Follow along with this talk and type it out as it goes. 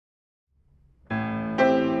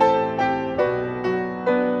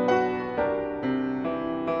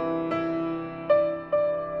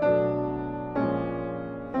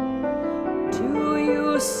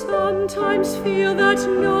sometimes feel that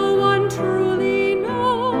no one truly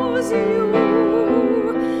knows you,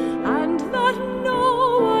 and that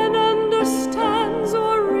no one understands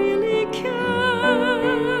or really cares.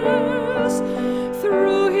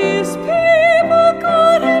 Through his people,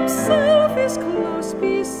 God himself is close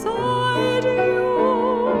beside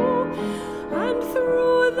you, and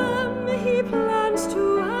through them he plans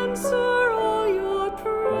to answer all your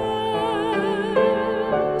prayers.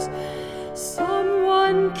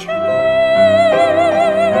 Someone cares,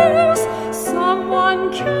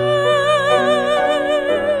 someone cares,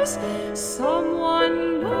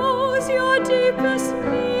 someone knows your deepest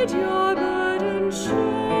need, your burden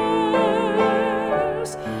shares.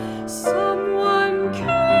 Someone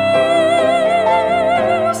cares,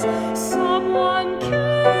 someone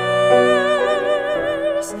cares.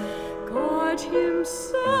 God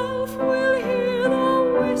himself will hear the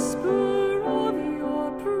whisper of your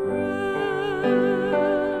prayers.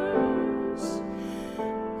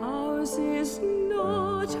 Ours is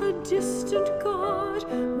not a distant God,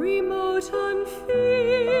 remote, unfeeling,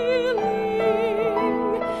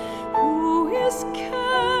 who is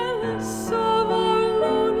careless of our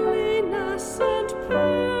loneliness and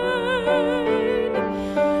pain.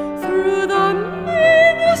 Through the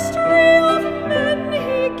ministry of men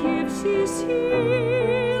he gives his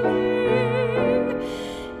healing.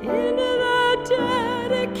 In their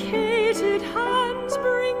dedicated hands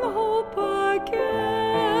bring hope again.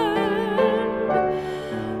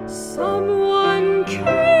 Someone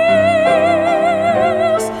cares,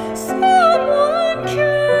 someone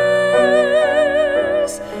cares,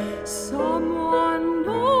 someone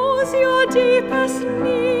knows your deepest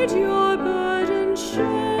need, your burden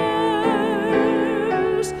shares.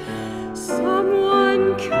 Someone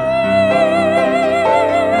cares,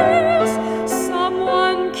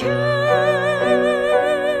 someone cares.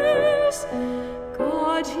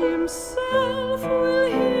 God himself will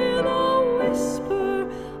hear the whisper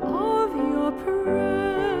of your prayer.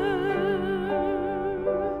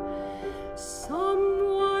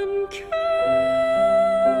 Someone cares,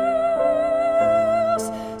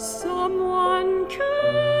 someone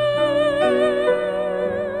cares,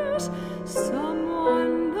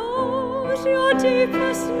 someone knows your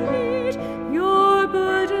deepest need.